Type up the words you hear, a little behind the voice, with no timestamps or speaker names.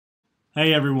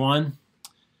Hey everyone.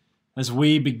 As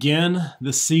we begin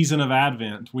the season of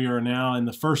Advent, we are now in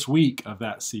the first week of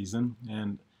that season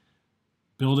and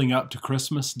building up to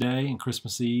Christmas Day and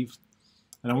Christmas Eve.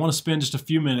 And I want to spend just a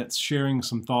few minutes sharing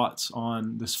some thoughts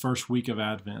on this first week of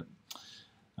Advent.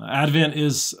 Advent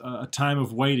is a time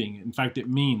of waiting. In fact,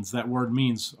 that word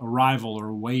means arrival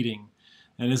or waiting.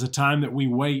 And it is a time that we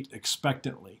wait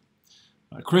expectantly.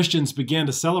 Christians began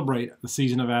to celebrate the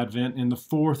season of Advent in the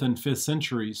 4th and 5th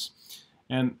centuries.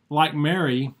 And like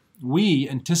Mary, we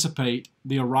anticipate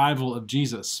the arrival of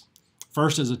Jesus,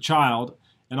 first as a child,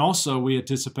 and also we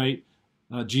anticipate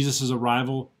Jesus'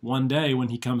 arrival one day when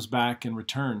he comes back and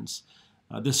returns.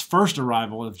 This first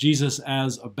arrival of Jesus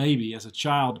as a baby, as a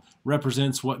child,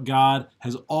 represents what God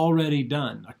has already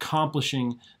done,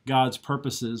 accomplishing God's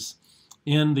purposes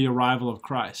in the arrival of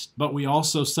Christ. But we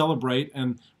also celebrate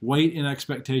and wait in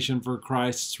expectation for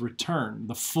Christ's return,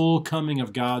 the full coming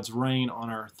of God's reign on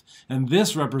earth. And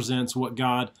this represents what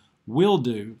God will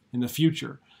do in the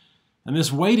future. And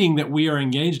this waiting that we are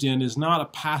engaged in is not a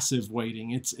passive waiting.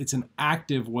 It's an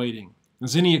active waiting.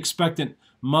 As any expectant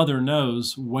mother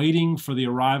knows, waiting for the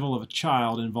arrival of a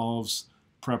child involves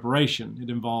preparation. It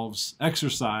involves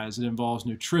exercise. It involves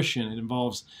nutrition. It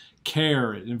involves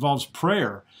care. It involves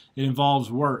prayer. It involves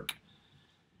work.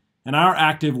 And our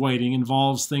active waiting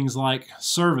involves things like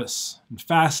service and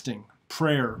fasting,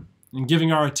 prayer, and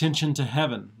giving our attention to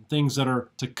heaven, things that are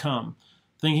to come,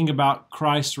 thinking about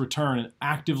Christ's return and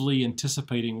actively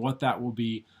anticipating what that will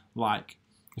be like.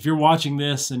 If you're watching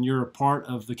this and you're a part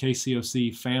of the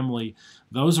KCOC family,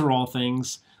 those are all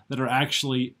things that are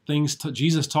actually things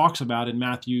Jesus talks about in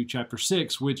Matthew chapter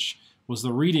 6, which was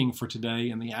the reading for today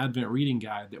in the Advent reading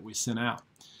guide that we sent out.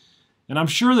 And I'm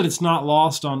sure that it's not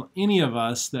lost on any of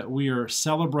us that we are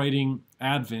celebrating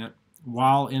Advent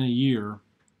while in a year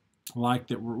like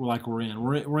we're in.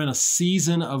 We're in a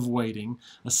season of waiting,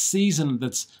 a season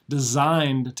that's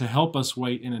designed to help us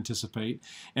wait and anticipate,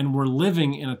 and we're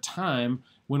living in a time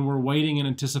when we're waiting and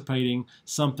anticipating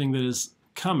something that is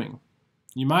coming.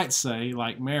 You might say,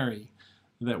 like Mary,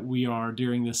 that we are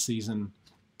during this season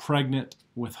pregnant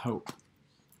with hope,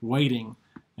 waiting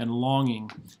and longing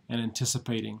and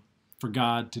anticipating for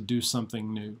God to do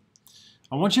something new.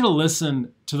 I want you to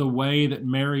listen to the way that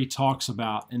Mary talks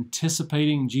about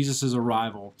anticipating Jesus'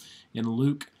 arrival in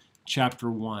Luke chapter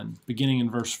 1, beginning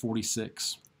in verse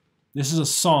 46. This is a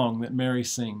song that Mary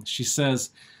sings. She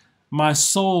says, "My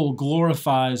soul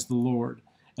glorifies the Lord,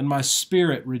 and my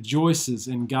spirit rejoices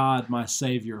in God my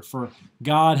Savior, for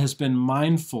God has been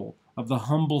mindful of the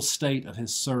humble state of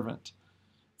his servant.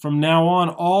 From now on,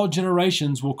 all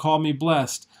generations will call me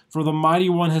blessed, for the Mighty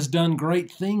One has done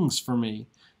great things for me.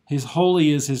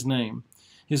 Holy is his name.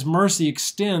 His mercy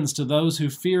extends to those who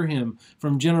fear him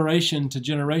from generation to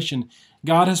generation.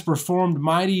 God has performed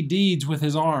mighty deeds with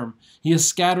his arm. He has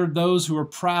scattered those who are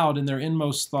proud in their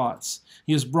inmost thoughts.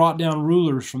 He has brought down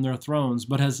rulers from their thrones,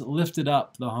 but has lifted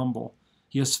up the humble.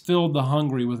 He has filled the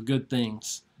hungry with good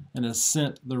things, and has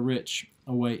sent the rich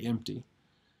away empty.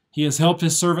 He has helped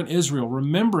his servant Israel,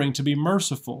 remembering to be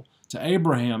merciful to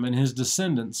Abraham and his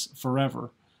descendants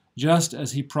forever, just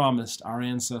as he promised our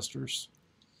ancestors."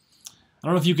 I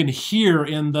don't know if you can hear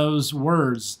in those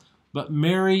words, but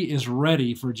Mary is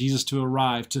ready for Jesus to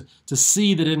arrive, to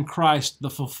see that in Christ the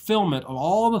fulfillment of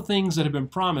all the things that have been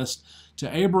promised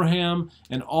to Abraham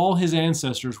and all his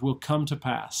ancestors will come to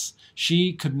pass.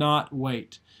 She could not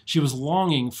wait. She was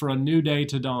longing for a new day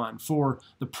to dawn, for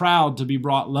the proud to be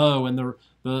brought low and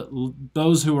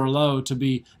those who are low to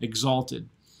be exalted.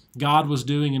 God was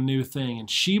doing a new thing, and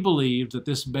she believed that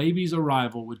this baby's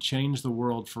arrival would change the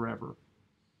world forever.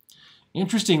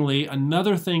 Interestingly,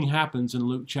 another thing happens in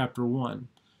Luke chapter 1.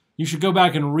 You should go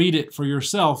back and read it for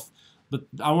yourself, but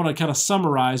I want to kind of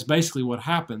summarize basically what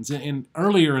happens.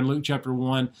 Earlier in Luke chapter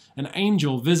 1, an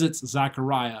angel visits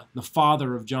Zechariah, the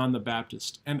father of John the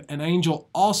Baptist, and an angel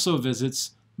also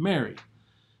visits Mary.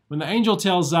 When the angel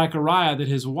tells Zechariah that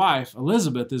his wife,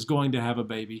 Elizabeth, is going to have a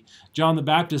baby, John the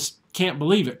Baptist can't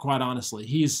believe it, quite honestly.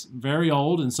 He's very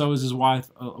old, and so is his wife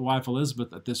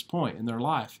Elizabeth at this point in their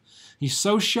life. He's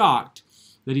so shocked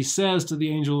that he says to the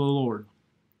angel of the Lord,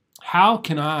 "How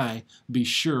can I be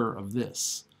sure of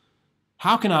this?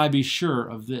 How can I be sure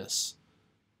of this?"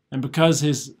 And because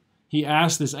he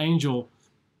asked this angel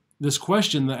this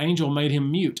question, the angel made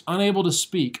him mute, unable to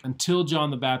speak until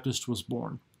John the Baptist was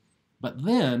born. But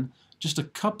then, just a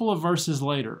couple of verses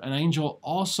later, an angel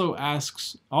also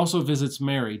visits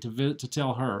Mary to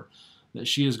tell her that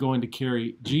she is going to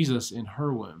carry Jesus in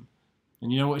her womb.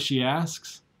 And you know what she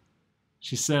asks?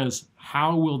 She says,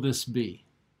 "How will this be?"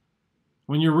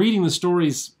 When you're reading the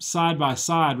stories side by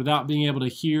side without being able to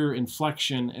hear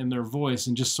inflection in their voice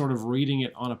and just sort of reading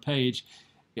it on a page,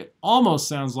 it almost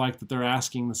sounds like that they're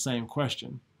asking the same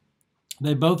question.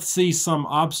 They both see some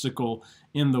obstacle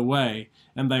in the way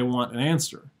and they want an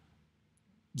answer.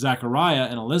 Zechariah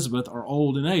and Elizabeth are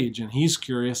old in age, and he's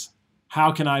curious,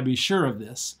 how can I be sure of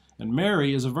this? And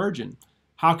Mary is a virgin.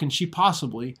 How can she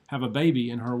possibly have a baby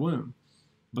in her womb?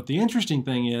 But the interesting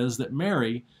thing is that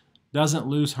Mary doesn't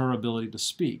lose her ability to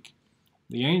speak.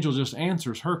 The angel just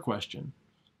answers her question.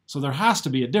 So there has to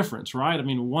be a difference, right? I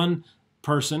mean, one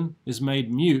person is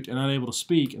made mute and unable to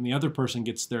speak, and the other person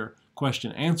gets their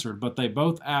question answered, but they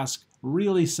both ask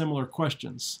really similar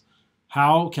questions.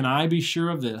 How can I be sure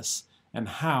of this, and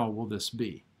how will this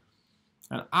be?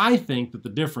 And I think that the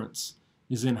difference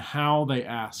is in how they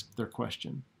asked their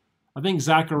question. I think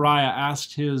Zechariah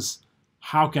asked his,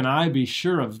 how can I be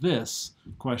sure of this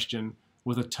question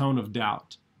with a tone of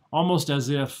doubt, almost as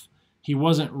if he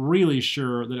wasn't really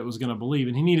sure that it was going to believe,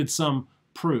 and he needed some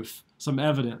proof, some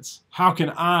evidence. How can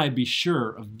I be sure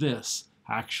of this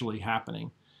actually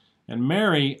happening? And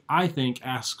Mary, I think,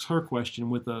 asks her question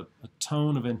with a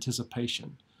tone of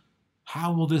anticipation.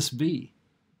 How will this be?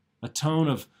 A tone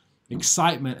of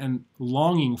excitement and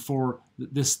longing for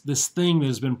this thing that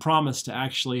has been promised to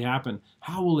actually happen.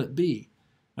 How will it be?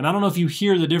 And I don't know if you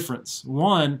hear the difference.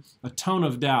 One, a tone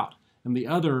of doubt, and the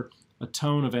other, a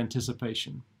tone of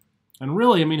anticipation. And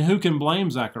really, I mean, who can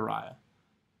blame Zechariah?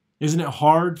 Isn't it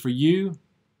hard for you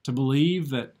to believe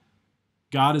that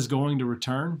God is going to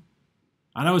return?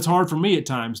 I know it's hard for me at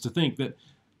times to think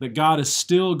that God is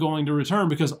still going to return,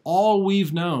 because all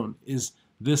we've known is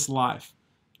this life.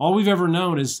 All we've ever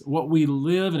known is what we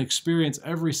live and experience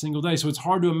every single day. So it's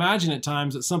hard to imagine at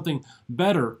times that something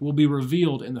better will be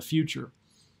revealed in the future,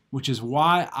 which is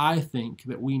why I think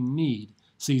that we need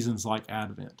seasons like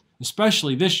Advent,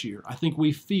 especially this year. I think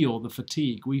we feel the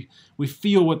fatigue. We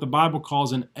feel what the Bible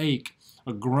calls an ache,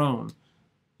 a groan.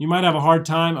 You might have a hard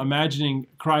time imagining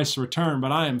Christ's return,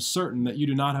 but I am certain that you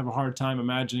do not have a hard time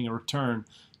imagining a return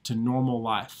to normal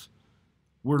life.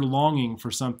 We're longing for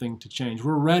something to change.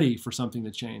 We're ready for something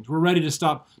to change. We're ready to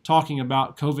stop talking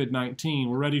about COVID-19.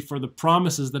 We're ready for the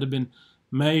promises that have been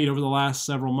made over the last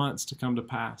several months to come to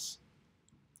pass.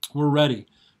 We're ready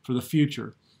for the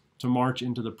future to march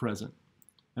into the present.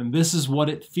 And this is what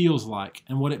it feels like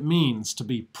and what it means to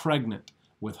be pregnant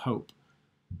with hope.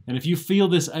 And if you feel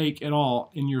this ache at all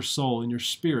in your soul, in your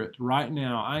spirit right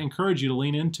now, I encourage you to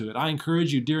lean into it. I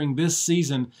encourage you during this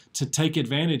season to take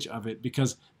advantage of it,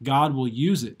 because God will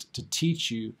use it to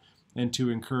teach you and to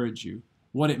encourage you.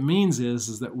 What it means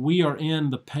is that we are in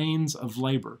the pains of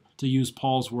labor, to use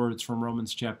Paul's words from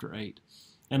Romans chapter 8.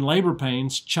 And labor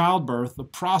pains, childbirth, the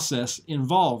process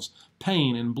involves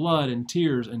pain and blood and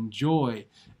tears and joy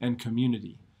and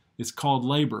community. It's called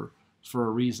labor for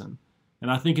a reason. And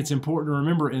I think it's important to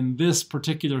remember in this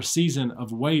particular season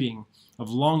of waiting, of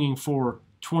longing for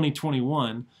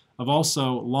 2021, of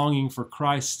also longing for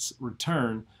Christ's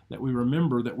return, that we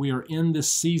remember that we are in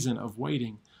this season of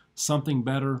waiting. Something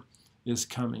better is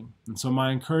coming. And so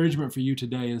my encouragement for you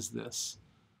today is this.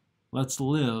 Let's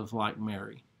live like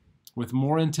Mary, with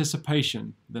more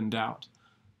anticipation than doubt,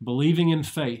 believing in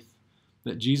faith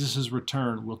that Jesus'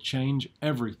 return will change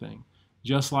everything,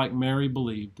 just like Mary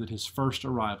believed that his first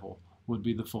arrival would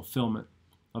be the fulfillment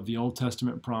of the Old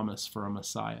Testament promise for a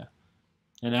Messiah.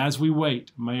 And as we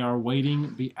wait, may our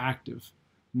waiting be active,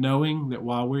 knowing that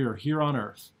while we are here on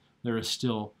earth, there is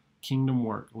still kingdom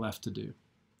work left to do.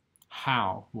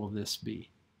 How will this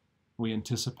be? We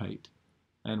anticipate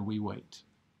and we wait.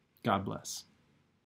 God bless.